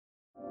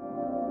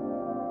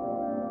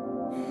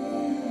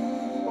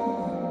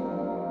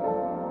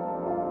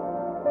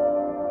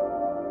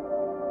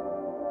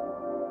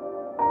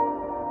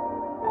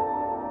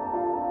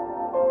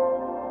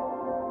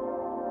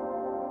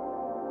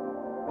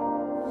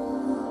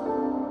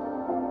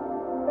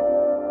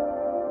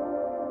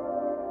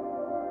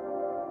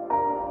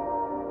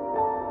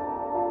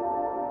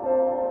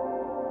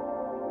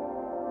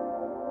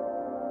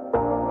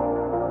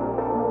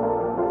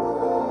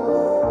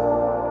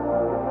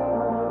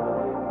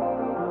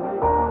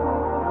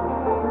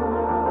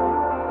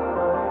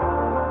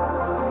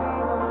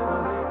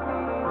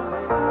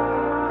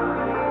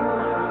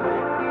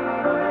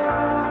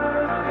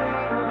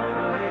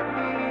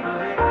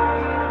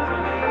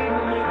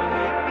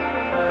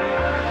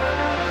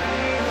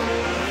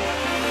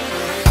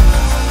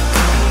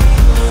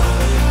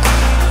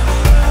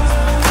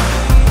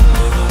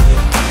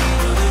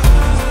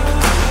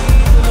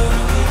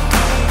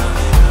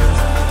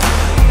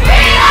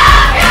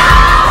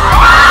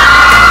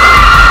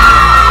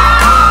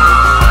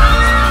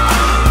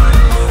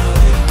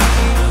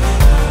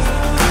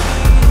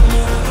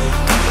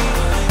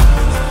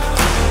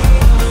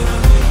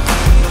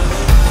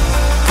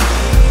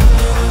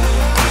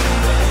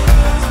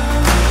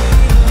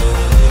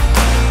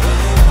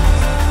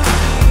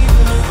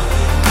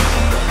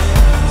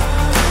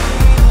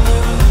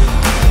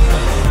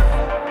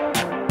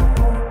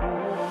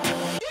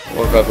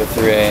up at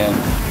 3 a.m.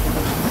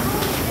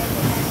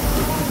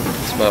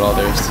 That's about all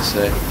there is to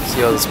say.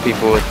 See all these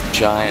people with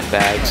giant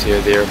bags here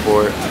at the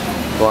airport.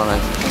 Go on a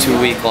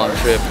 2-week-long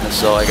trip, and this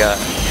is all I got.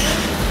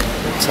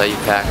 That's how you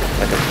pack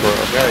like a pro.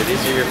 Yeah, these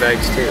are your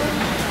bags too.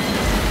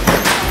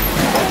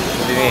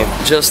 What do you mean?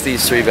 Just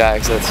these 3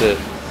 bags, that's it.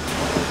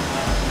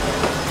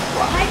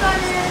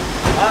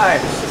 Hi!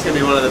 It's gonna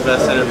be one of the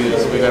best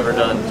interviews we've ever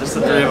done. Just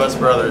the 3 of us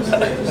brothers.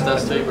 Just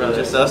us 3 brothers.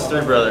 Just us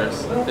 3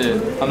 brothers.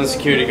 Dude, I'm the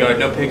security guard.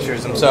 No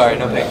pictures. I'm sorry,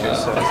 no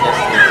pictures. So.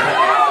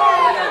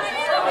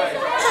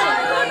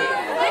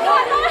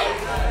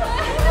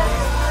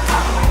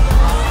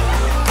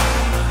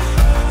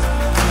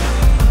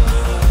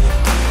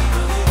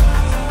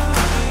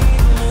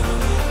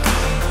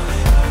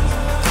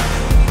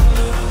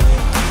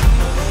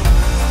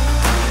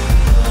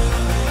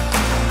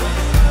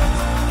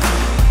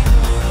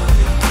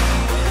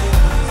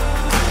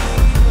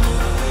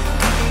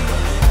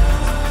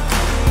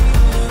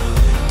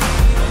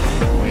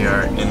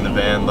 In the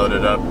van,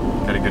 loaded up,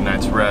 got a good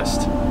night's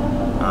rest.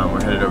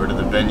 We're headed over to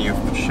the venue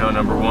for show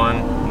number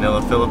 1,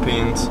 Manila,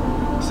 Philippines.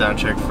 Sound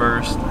check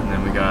first, and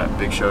then we got a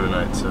big show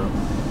tonight, so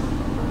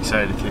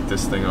excited to kick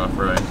this thing off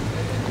right.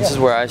 This is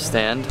where I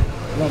stand.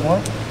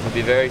 It'll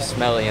be very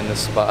smelly in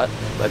this spot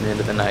by the end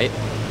of the night,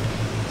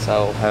 so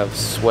I'll have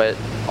sweat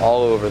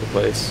all over the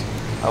place.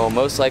 I will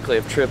most likely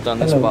have tripped on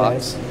this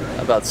box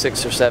about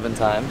 6 or 7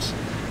 times,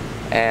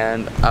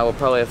 and I will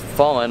probably have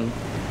fallen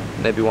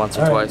maybe once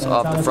or twice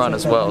off the front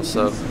as well,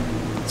 so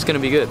it's gonna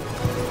be good.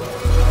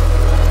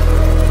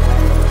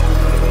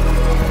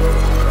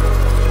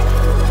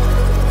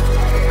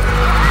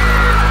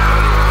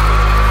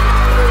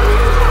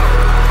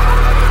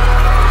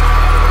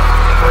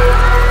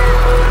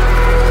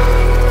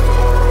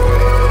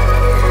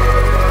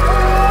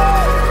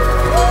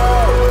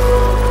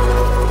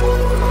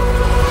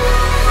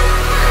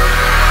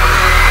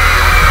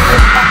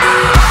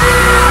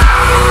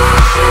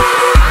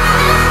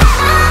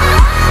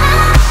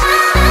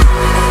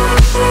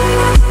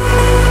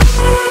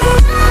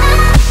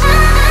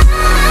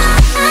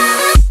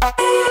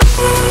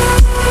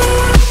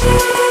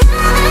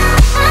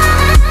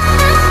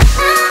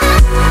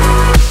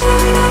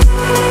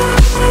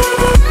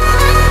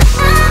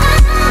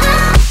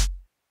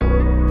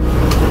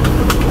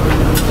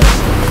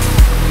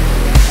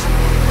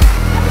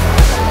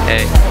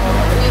 Hey,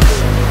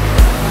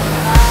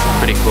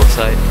 pretty cool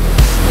sight.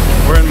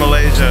 We're in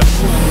Malaysia.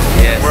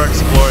 Yes. We're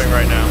exploring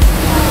right now.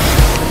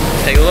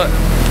 Take a look.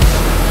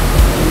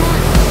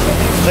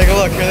 Take a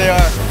look, here they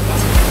are.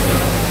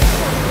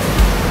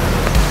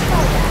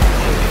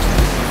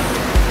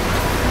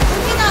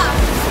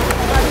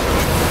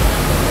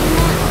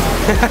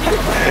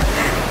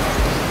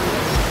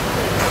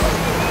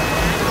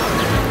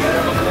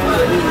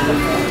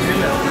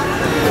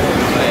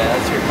 Oh yeah,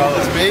 that's your color.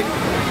 It's me?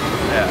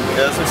 Yeah,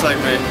 this looks like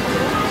me.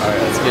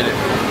 Alright, let's get it.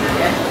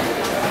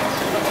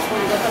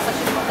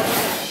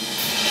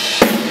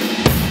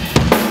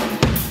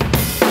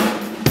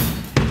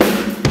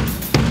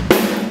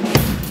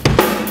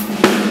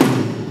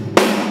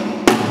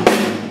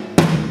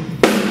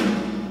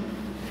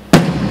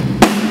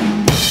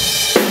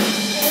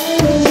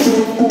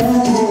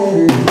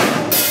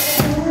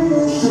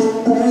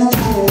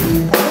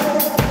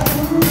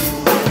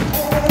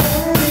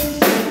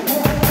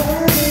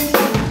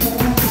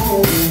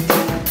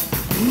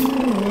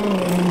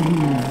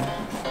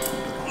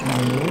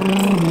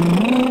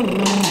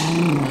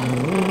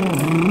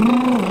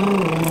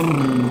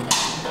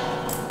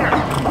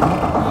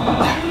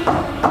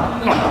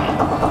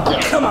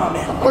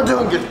 We're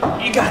doing good.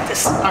 You got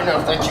this. I know,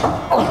 thank you.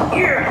 Oh,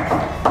 yeah.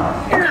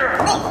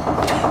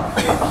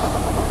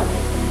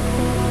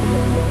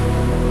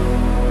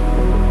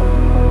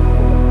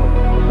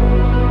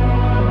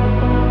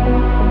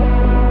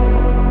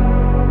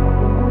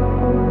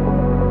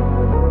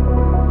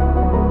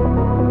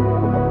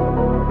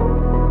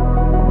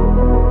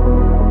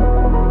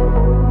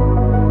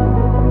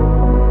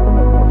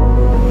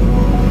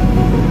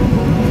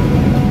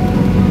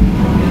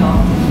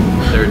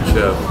 Third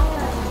show.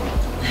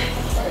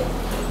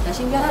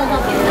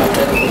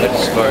 I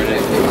just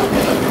farted.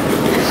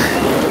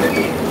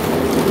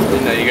 I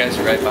know you guys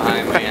are right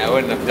behind me. I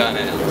wouldn't have done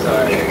it. I'm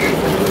sorry.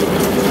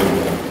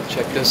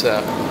 Check this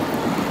out.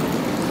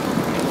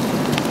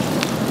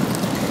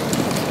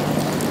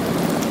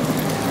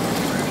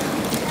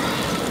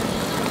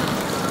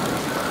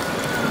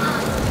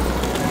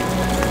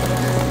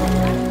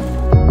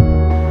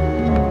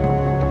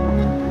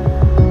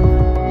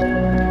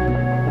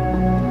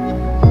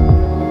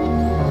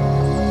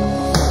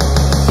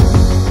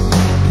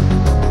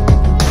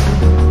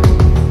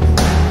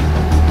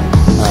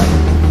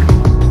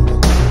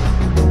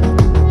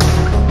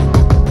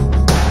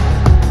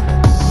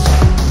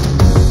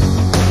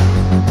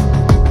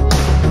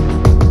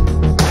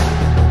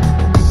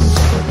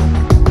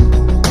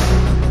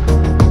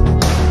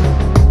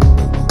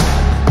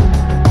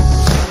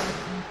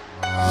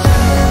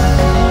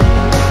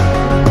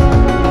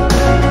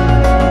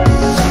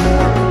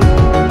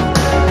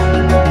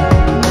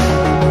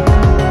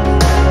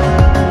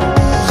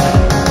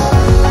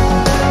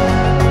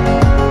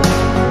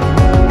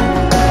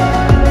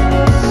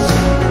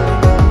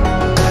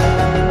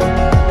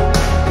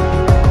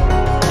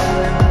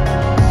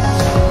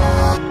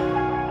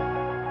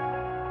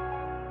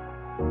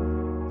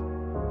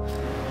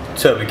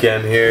 Toby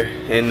Cam here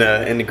in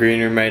the green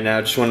room right now.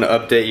 Just wanted to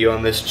update you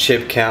on this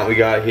chip count we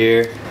got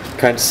here.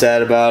 Kind of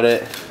sad about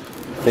it. I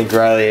think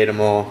Riley ate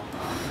them all.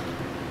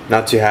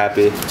 Not too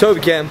happy. Toby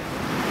Cam,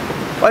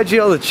 why'd you eat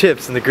all the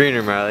chips in the green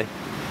room, Riley?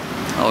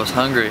 I was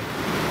hungry.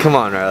 Come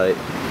on, Riley.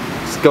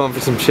 Just going for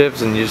some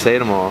chips and you just ate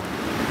them all.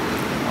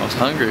 I was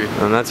hungry.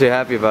 I'm not too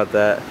happy about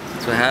that.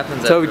 That's what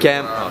happens. Toby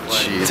Cam. Oh,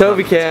 jeez.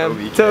 Toby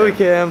Cam. Toby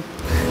Cam.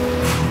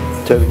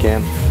 Toby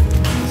Cam.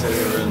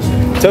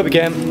 Toby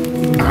Cam.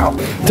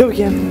 Toby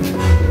Cam.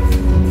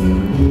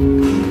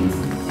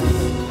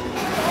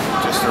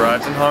 Just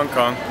arrived in Hong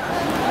Kong.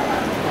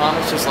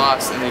 Thomas just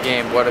lost in the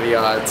game. What are the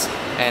odds?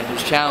 And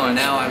his challenge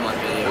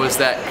was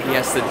that he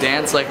has to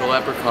dance like a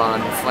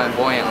leprechaun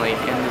flamboyantly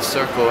in the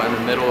circle in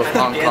the middle of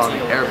Hong Kong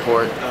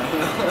airport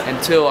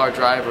until our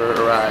driver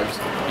arrives.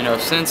 You know,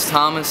 since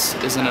Thomas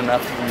isn't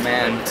enough of a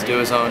man to do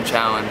his own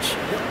challenge.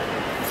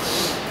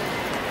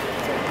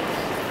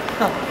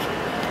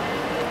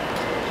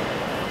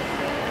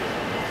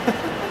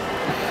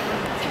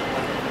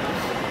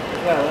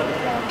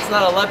 It's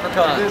not a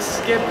leprechaun. It's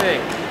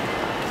skipping.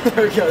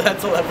 There we go,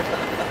 that's a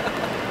leprechaun.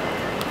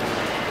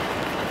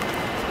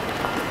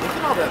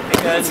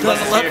 It's not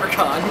a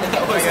leprechaun.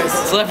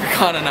 It's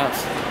leprechaun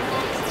enough.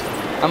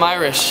 I'm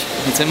Irish.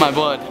 It's in my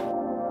blood.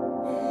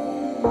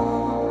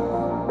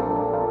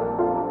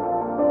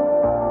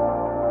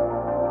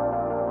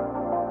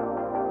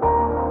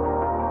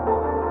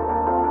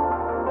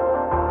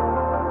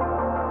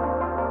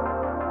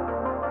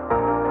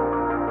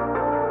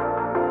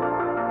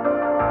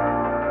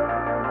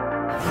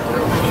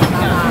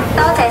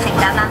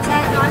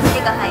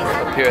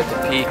 Up here at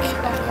the peak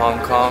of Hong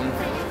Kong,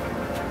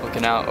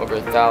 looking out over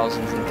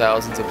thousands and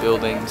thousands of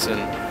buildings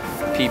and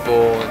people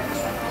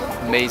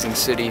and amazing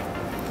city.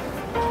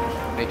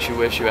 Makes you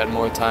wish you had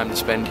more time to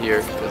spend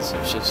here because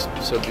it's just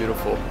so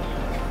beautiful.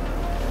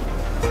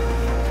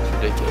 It's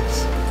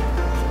ridiculous.